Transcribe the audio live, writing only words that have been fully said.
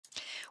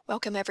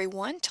Welcome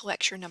everyone to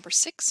lecture number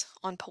 6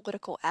 on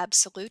political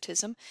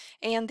absolutism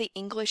and the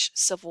English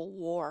Civil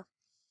War.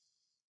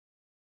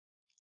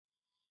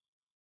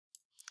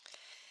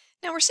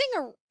 Now we're seeing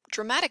a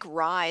dramatic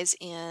rise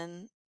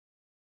in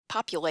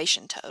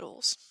population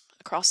totals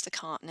across the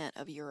continent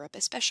of Europe,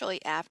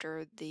 especially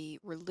after the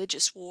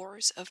religious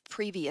wars of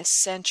previous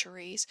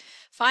centuries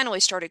finally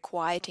started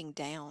quieting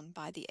down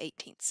by the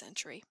 18th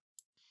century.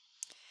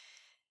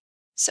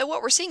 So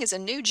what we're seeing is a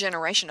new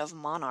generation of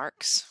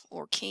monarchs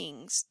or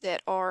kings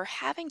that are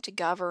having to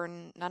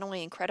govern not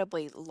only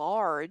incredibly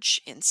large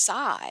in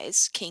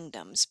size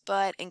kingdoms,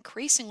 but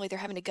increasingly they're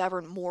having to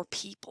govern more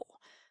people.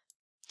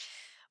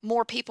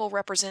 More people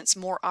represents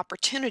more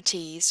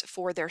opportunities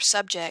for their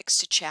subjects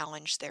to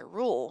challenge their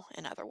rule,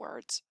 in other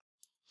words.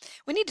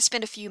 We need to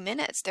spend a few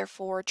minutes,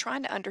 therefore,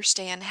 trying to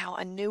understand how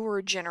a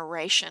newer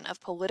generation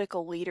of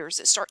political leaders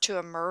that start to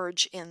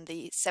emerge in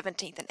the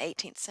 17th and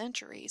 18th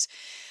centuries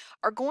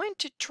are going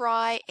to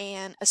try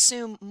and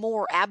assume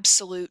more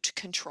absolute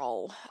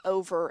control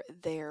over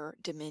their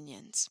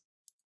dominions.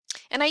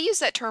 And I use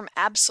that term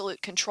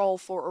absolute control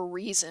for a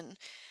reason.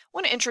 I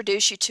want to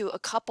introduce you to a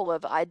couple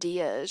of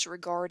ideas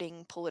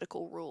regarding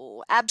political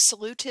rule,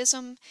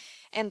 absolutism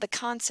and the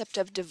concept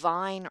of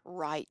divine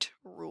right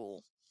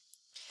rule.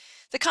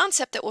 The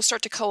concept that will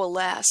start to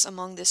coalesce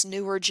among this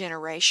newer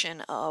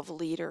generation of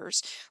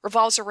leaders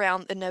revolves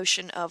around the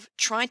notion of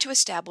trying to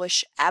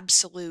establish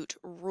absolute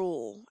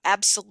rule.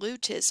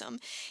 Absolutism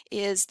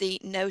is the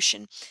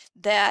notion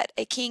that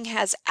a king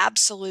has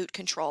absolute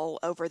control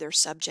over their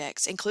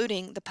subjects,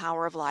 including the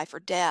power of life or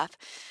death.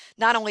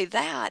 Not only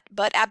that,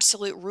 but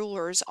absolute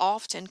rulers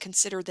often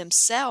consider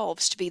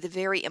themselves to be the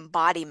very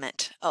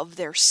embodiment of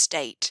their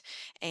state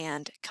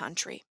and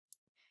country.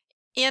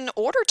 In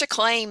order to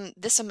claim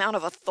this amount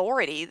of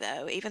authority,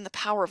 though, even the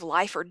power of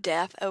life or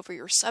death over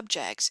your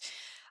subjects,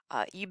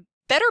 you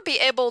better be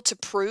able to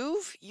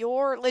prove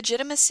your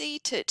legitimacy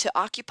to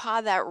occupy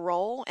that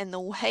role. And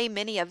the way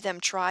many of them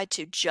try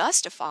to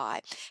justify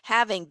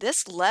having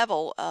this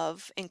level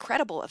of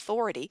incredible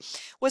authority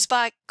was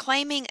by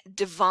claiming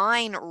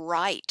divine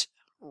right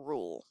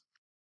rule.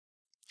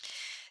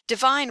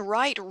 Divine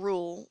right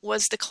rule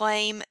was the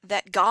claim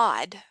that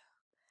God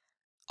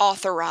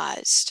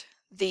authorized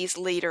these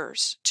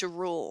leaders to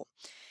rule.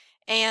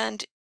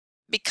 And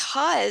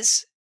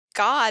because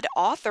God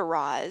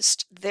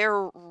authorized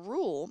their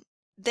rule,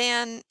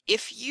 then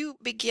if you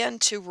begin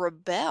to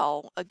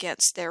rebel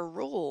against their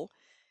rule,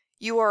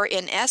 you are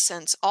in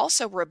essence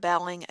also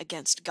rebelling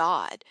against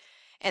God.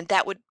 And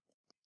that would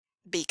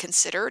be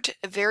considered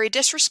very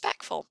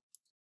disrespectful.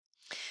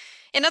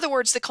 In other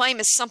words, the claim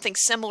is something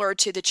similar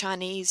to the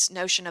Chinese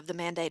notion of the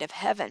mandate of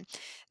heaven,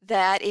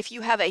 that if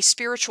you have a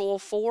spiritual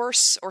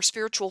force or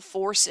spiritual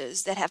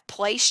forces that have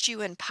placed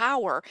you in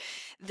power,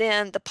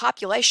 then the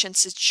population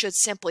should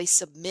simply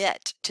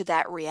submit to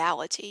that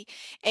reality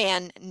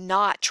and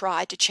not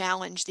try to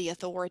challenge the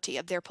authority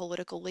of their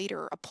political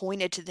leader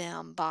appointed to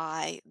them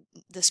by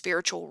the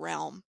spiritual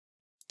realm.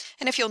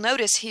 And if you'll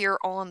notice here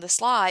on the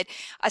slide,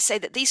 I say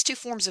that these two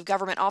forms of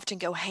government often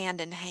go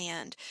hand in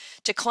hand.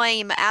 To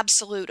claim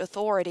absolute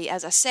authority,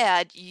 as I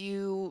said,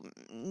 you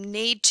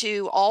need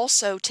to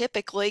also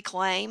typically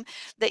claim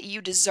that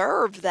you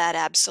deserve that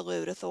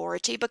absolute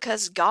authority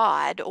because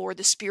God or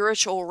the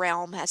spiritual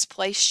realm has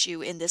placed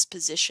you in this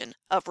position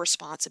of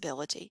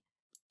responsibility.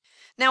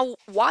 Now,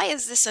 why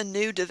is this a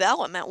new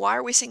development? Why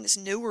are we seeing this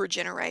newer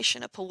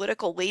generation of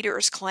political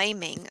leaders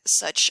claiming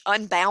such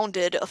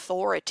unbounded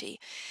authority?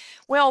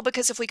 Well,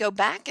 because if we go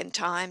back in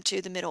time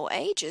to the Middle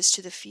Ages,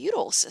 to the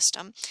feudal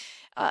system,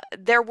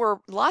 there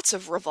were lots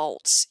of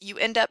revolts. You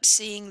end up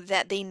seeing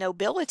that the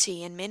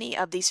nobility in many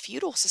of these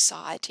feudal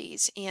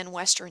societies in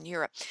Western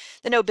Europe,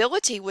 the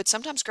nobility would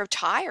sometimes grow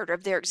tired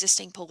of their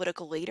existing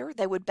political leader.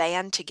 They would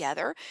band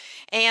together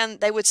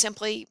and they would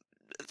simply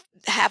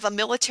have a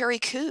military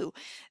coup.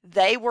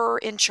 They were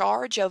in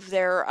charge of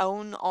their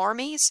own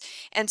armies,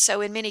 and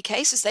so in many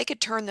cases they could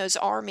turn those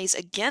armies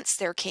against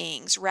their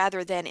kings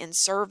rather than in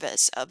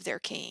service of their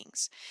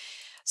kings.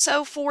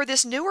 So for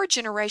this newer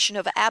generation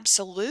of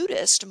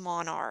absolutist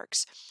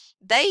monarchs,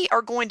 they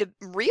are going to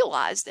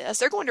realize this.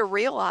 They're going to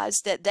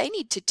realize that they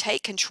need to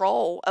take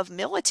control of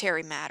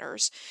military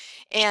matters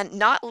and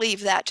not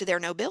leave that to their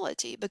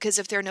nobility, because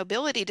if their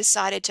nobility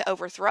decided to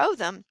overthrow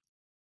them,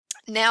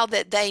 now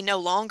that they no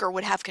longer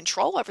would have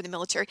control over the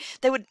military,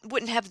 they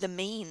wouldn't have the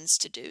means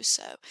to do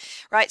so,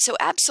 right? So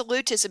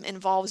absolutism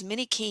involves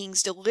many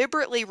kings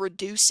deliberately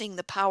reducing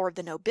the power of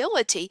the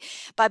nobility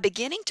by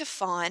beginning to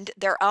fund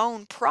their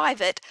own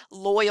private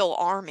loyal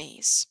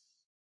armies.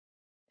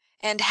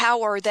 And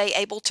how are they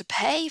able to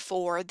pay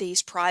for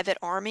these private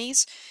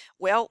armies?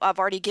 Well, I've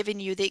already given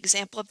you the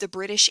example of the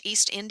British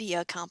East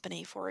India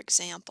Company, for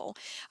example,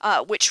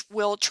 which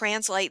will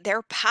translate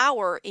their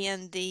power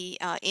in the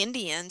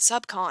Indian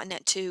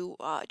subcontinent to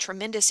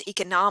tremendous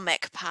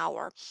economic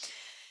power.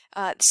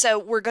 So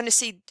we're going to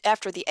see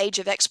after the age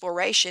of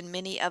exploration,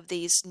 many of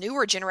these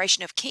newer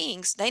generation of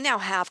kings, they now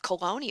have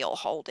colonial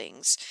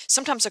holdings,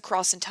 sometimes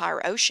across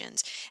entire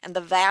oceans, and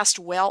the vast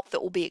wealth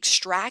that will be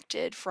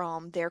extracted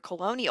from their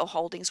colonial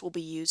holdings will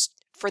be used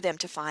for them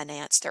to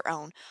finance their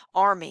own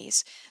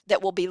armies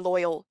that will be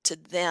loyal to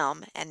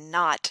them and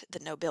not the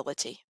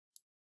nobility.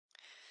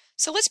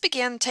 So let's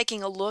begin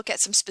taking a look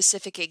at some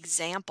specific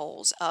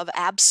examples of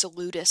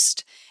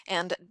absolutist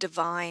and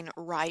divine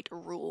right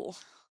rule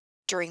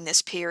during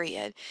this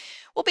period.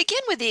 We'll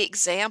begin with the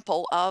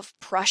example of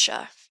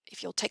Prussia.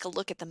 If you'll take a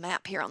look at the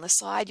map here on the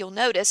slide, you'll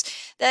notice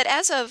that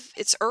as of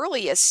its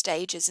earliest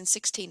stages in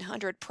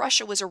 1600,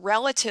 Prussia was a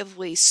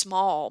relatively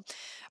small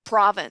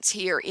province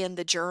here in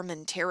the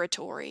German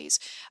territories.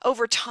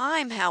 Over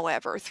time,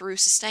 however, through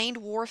sustained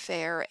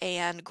warfare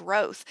and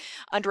growth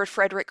under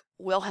Frederick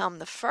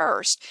Wilhelm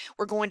I,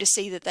 we're going to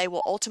see that they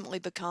will ultimately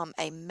become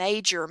a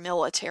major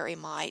military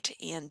might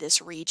in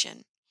this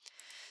region.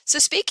 So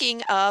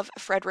speaking of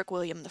Frederick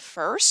William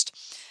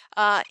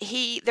I,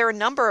 there are a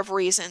number of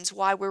reasons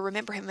why we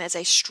remember him as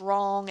a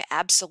strong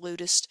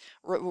absolutist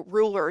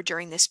ruler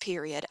during this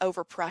period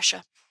over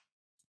Prussia.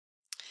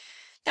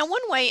 Now,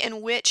 one way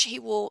in which he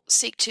will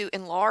seek to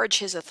enlarge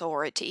his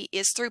authority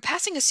is through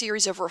passing a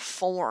series of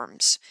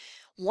reforms.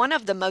 One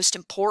of the most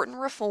important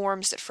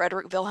reforms that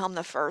Frederick Wilhelm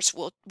I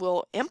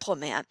will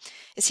implement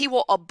is he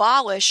will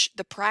abolish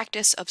the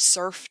practice of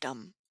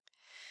serfdom.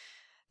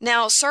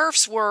 Now,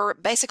 serfs were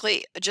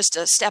basically just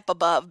a step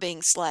above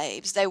being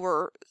slaves. They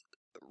were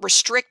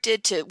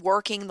restricted to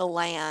working the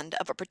land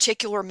of a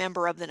particular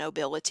member of the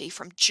nobility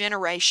from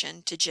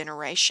generation to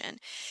generation.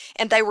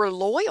 And they were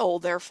loyal,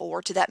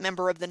 therefore, to that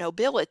member of the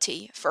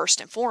nobility, first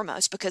and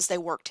foremost, because they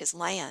worked his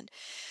land.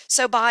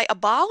 So by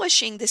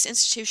abolishing this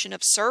institution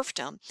of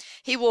serfdom,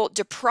 he will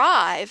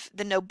deprive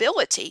the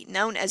nobility,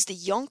 known as the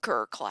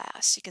Junker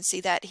class. You can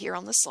see that here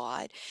on the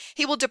slide.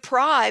 He will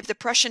deprive the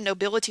Prussian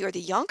nobility or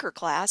the Junker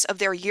class of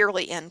their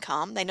yearly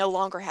income. They no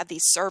longer have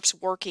these serfs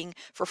working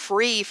for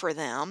free for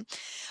them.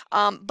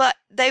 But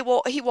he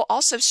will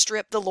also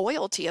strip the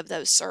loyalty of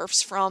those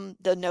serfs from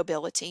the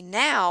nobility.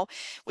 Now,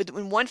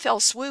 in one fell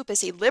swoop, as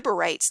he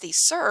liberates these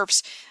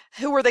serfs,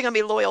 who are they going to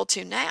be loyal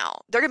to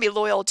now? They're going to be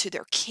loyal to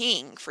their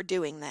king for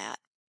doing that.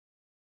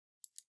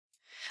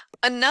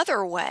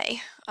 Another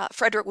way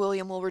Frederick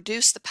William will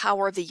reduce the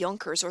power of the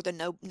Junkers, or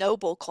the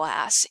noble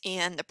class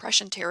in the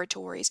Prussian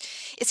territories,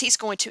 is he's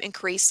going to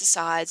increase the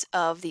size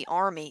of the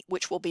army,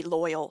 which will be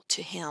loyal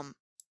to him.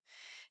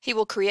 He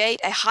will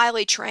create a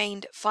highly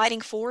trained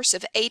fighting force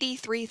of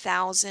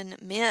 83,000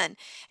 men.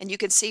 And you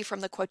can see from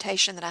the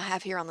quotation that I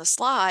have here on the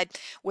slide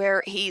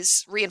where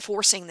he's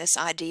reinforcing this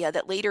idea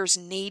that leaders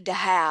need to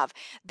have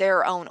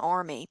their own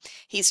army.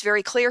 He's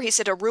very clear. He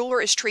said a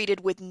ruler is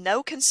treated with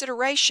no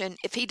consideration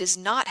if he does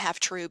not have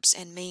troops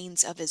and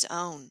means of his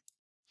own.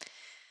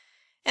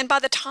 And by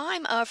the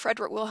time of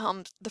Frederick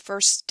Wilhelm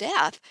I's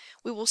death,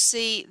 we will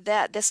see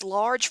that this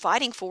large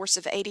fighting force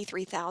of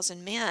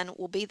 83,000 men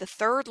will be the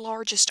third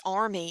largest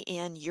army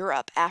in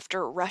Europe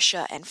after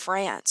Russia and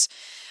France,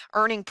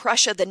 earning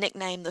Prussia the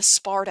nickname the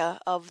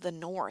Sparta of the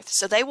North.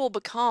 So they will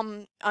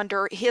become,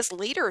 under his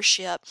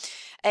leadership,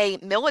 a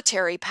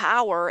military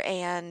power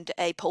and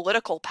a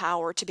political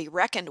power to be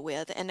reckoned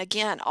with. And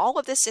again, all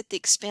of this at the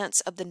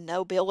expense of the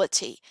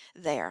nobility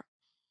there.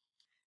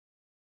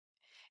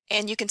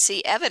 And you can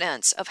see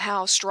evidence of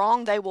how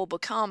strong they will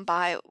become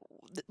by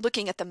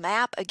looking at the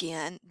map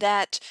again,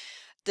 that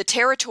the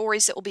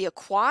territories that will be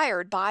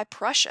acquired by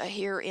Prussia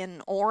here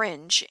in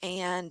orange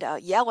and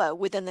yellow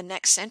within the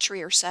next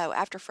century or so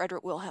after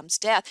Frederick Wilhelm's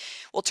death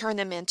will turn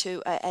them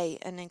into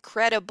an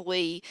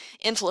incredibly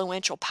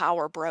influential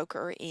power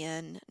broker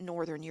in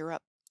Northern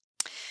Europe.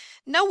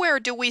 Nowhere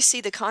do we see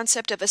the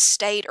concept of a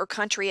state or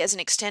country as an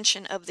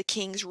extension of the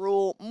king's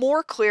rule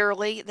more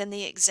clearly than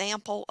the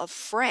example of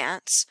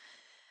France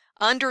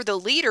under the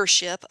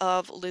leadership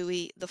of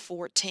Louis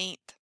XIV.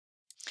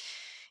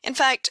 In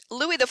fact,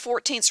 Louis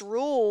XIV's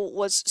rule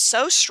was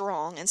so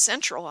strong and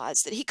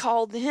centralized that he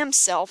called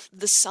himself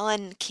the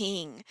Sun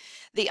King.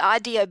 The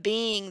idea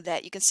being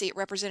that, you can see it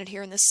represented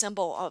here in the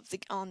symbol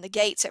on the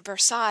gates at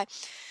Versailles,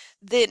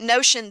 the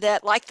notion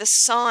that like the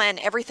sun,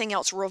 everything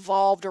else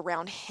revolved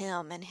around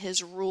him and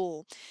his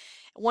rule.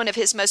 One of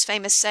his most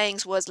famous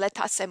sayings was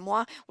 "L'État c'est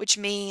moi," which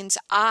means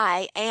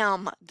I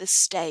am the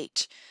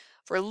state.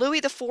 For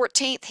Louis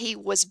XIV, he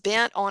was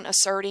bent on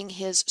asserting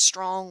his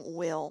strong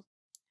will,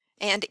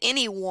 and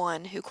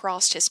anyone who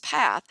crossed his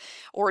path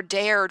or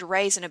dared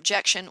raise an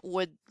objection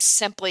would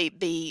simply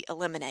be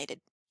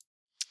eliminated.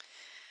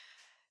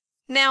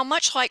 Now,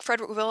 much like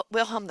Frederick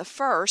Wilhelm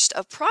I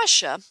of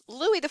Prussia,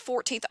 Louis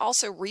XIV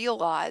also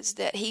realized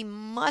that he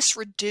must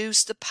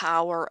reduce the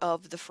power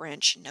of the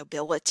French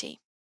nobility.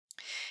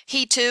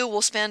 He too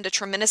will spend a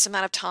tremendous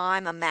amount of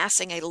time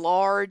amassing a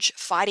large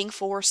fighting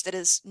force that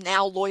is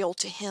now loyal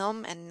to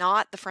him and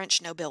not the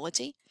French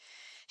nobility.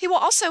 He will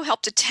also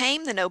help to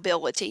tame the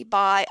nobility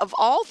by, of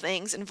all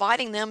things,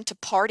 inviting them to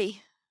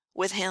party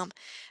with him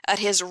at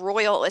his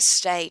royal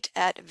estate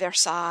at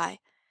Versailles.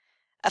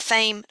 a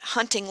famed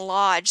hunting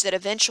lodge that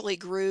eventually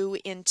grew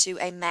into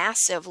a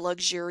massive,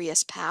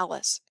 luxurious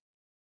palace.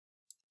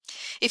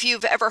 If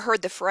you've ever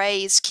heard the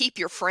phrase, keep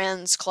your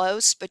friends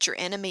close, but your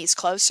enemies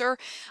closer,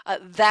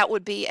 that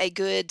would be a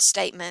good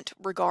statement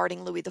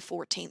regarding Louis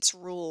XIV's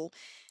rule.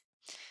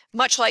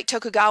 Much like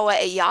Tokugawa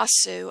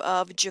Ieyasu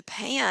of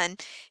Japan,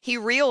 he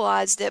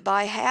realized that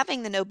by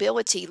having the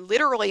nobility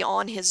literally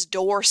on his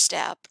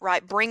doorstep,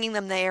 right, bringing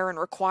them there and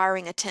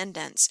requiring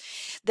attendance,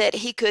 that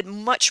he could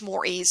much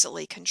more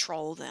easily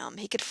control them.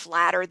 He could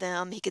flatter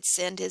them. He could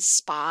send his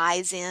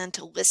spies in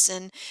to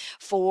listen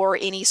for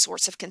any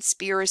sorts of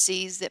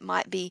conspiracies that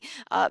might be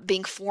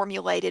being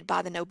formulated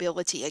by the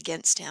nobility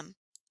against him.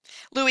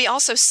 Louis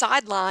also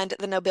sidelined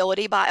the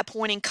nobility by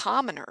appointing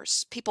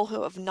commoners, people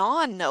who of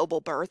non-noble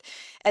birth,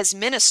 as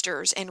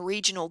ministers and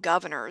regional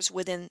governors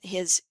within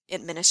his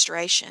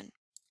administration.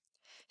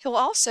 He'll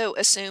also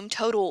assume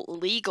total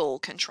legal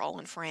control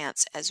in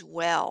France as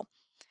well.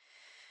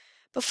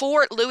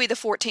 Before Louis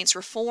XIV's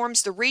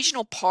reforms, the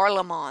regional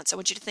parlements, I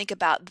want you to think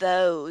about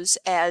those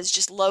as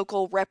just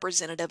local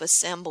representative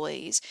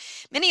assemblies.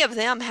 Many of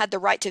them had the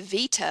right to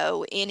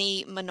veto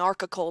any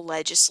monarchical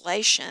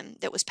legislation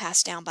that was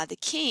passed down by the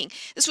king.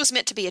 This was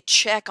meant to be a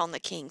check on the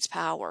king's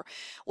power.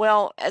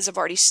 Well, as I've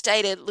already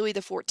stated, Louis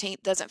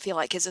XIV doesn't feel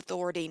like his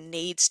authority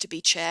needs to be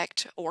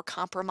checked or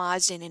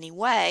compromised in any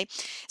way.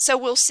 So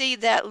we'll see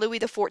that Louis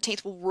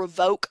XIV will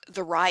revoke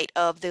the right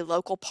of the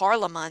local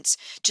parliaments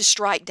to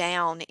strike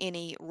down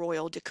any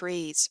royal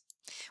decrees.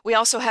 We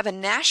also have a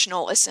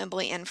national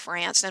assembly in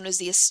France known as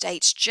the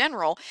Estates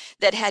General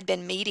that had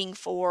been meeting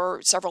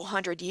for several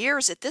hundred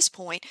years at this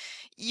point.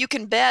 You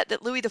can bet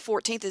that Louis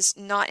XIV is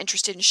not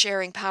interested in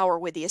sharing power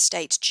with the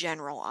Estates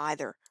General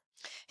either.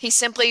 He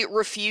simply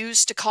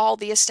refused to call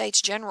the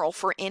Estates General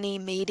for any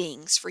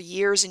meetings for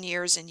years and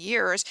years and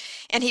years,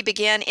 and he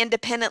began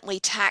independently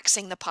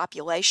taxing the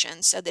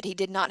population so that he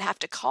did not have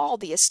to call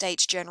the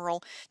Estates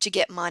General to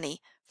get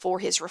money for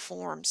his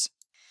reforms.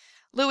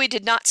 Louis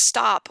did not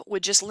stop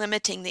with just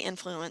limiting the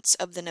influence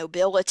of the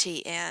nobility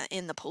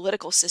in the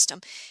political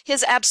system.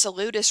 His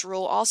absolutist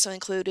rule also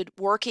included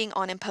working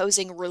on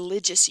imposing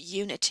religious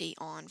unity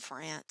on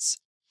France.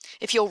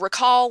 If you'll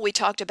recall, we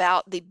talked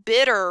about the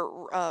bitter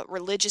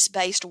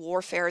religious-based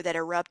warfare that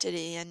erupted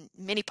in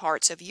many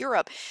parts of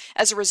Europe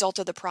as a result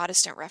of the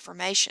Protestant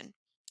Reformation.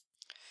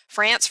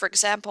 France, for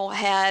example,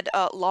 had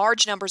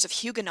large numbers of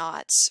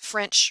Huguenots,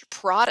 French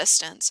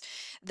Protestants,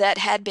 that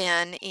had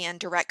been in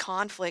direct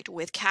conflict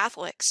with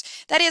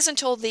Catholics. That is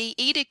until the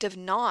Edict of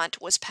Nantes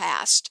was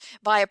passed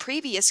by a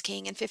previous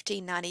king in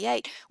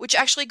 1598, which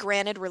actually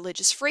granted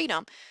religious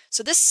freedom.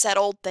 So this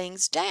settled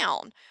things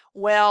down.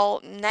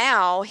 Well,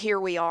 now here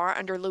we are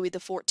under Louis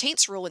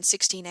XIV's rule in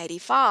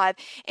 1685,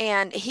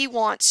 and he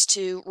wants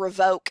to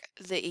revoke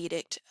the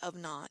Edict of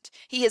Nantes.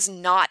 He is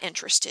not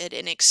interested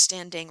in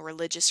extending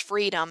religious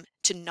freedom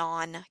to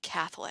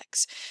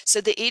non-Catholics. So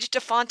the Edict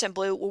of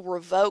Fontainebleau will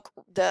revoke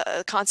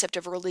the concept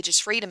of religious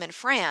freedom in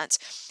France,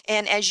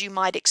 and as you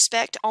might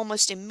expect,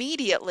 almost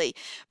immediately,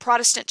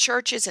 Protestant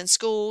churches and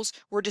schools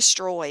were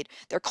destroyed.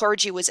 Their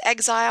clergy was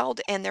exiled,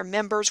 and their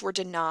members were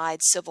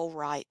denied civil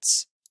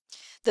rights.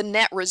 The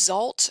net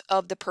result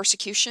of the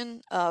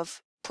persecution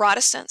of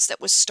Protestants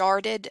that was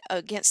started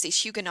against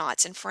these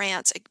Huguenots in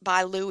France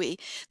by Louis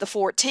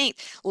XIV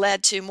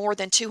led to more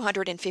than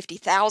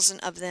 250,000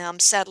 of them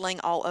settling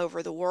all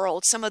over the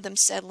world, some of them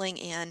settling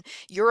in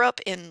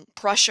Europe, in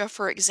Prussia,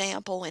 for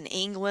example, in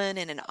England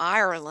and in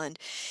Ireland,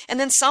 and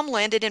then some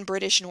landed in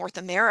British North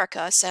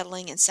America,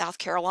 settling in South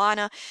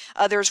Carolina.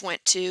 Others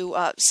went to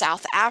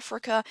South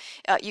Africa.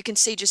 You can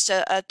see just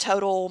a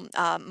total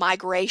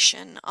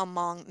migration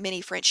among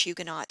many French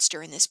Huguenots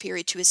during this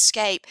period to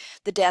escape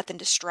the death and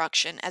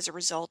destruction as a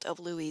result of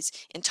Louis's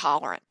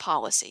intolerant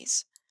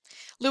policies.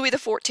 Louis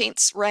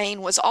XIV's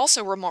reign was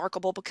also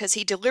remarkable because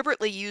he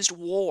deliberately used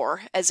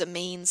war as a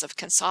means of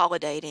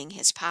consolidating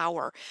his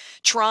power,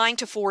 trying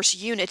to force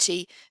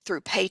unity through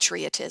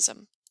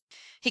patriotism.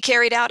 He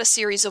carried out a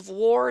series of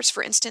wars,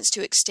 for instance,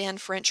 to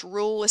extend French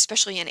rule,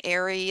 especially in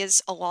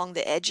areas along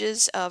the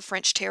edges of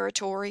French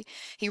territory.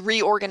 He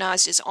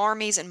reorganized his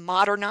armies and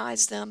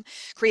modernized them,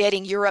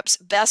 creating Europe's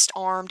best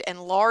armed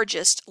and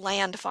largest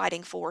land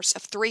fighting force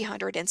of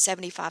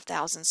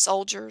 375,000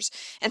 soldiers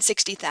and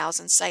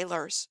 60,000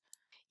 sailors.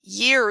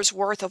 Years'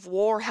 worth of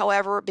war,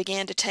 however,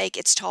 began to take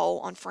its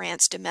toll on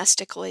France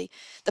domestically.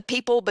 The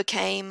people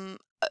became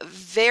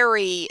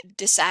very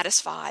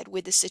dissatisfied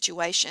with the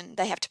situation.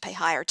 They have to pay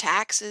higher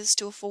taxes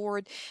to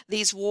afford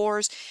these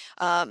wars.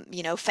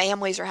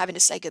 Families are having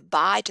to say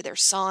goodbye to their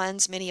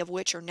sons, many of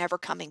which are never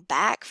coming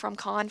back from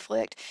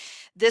conflict.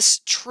 This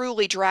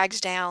truly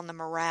drags down the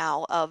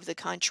morale of the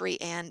country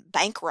and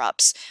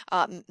bankrupts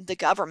the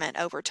government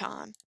over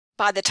time.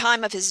 By the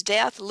time of his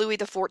death, Louis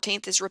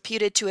XIV is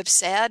reputed to have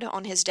said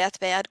on his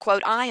deathbed,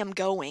 quote, "I am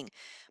going,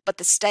 but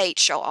the state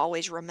shall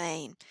always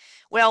remain.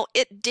 Well,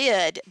 it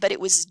did, but it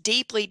was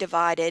deeply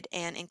divided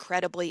and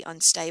incredibly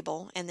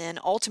unstable. And then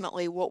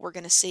ultimately, what we're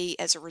going to see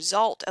as a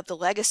result of the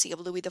legacy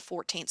of Louis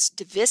XIV's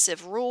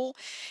divisive rule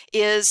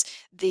is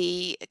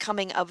the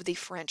coming of the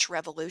French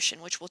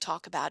Revolution, which we'll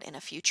talk about in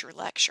a future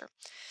lecture.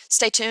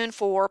 Stay tuned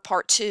for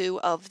part 2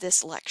 of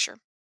this lecture.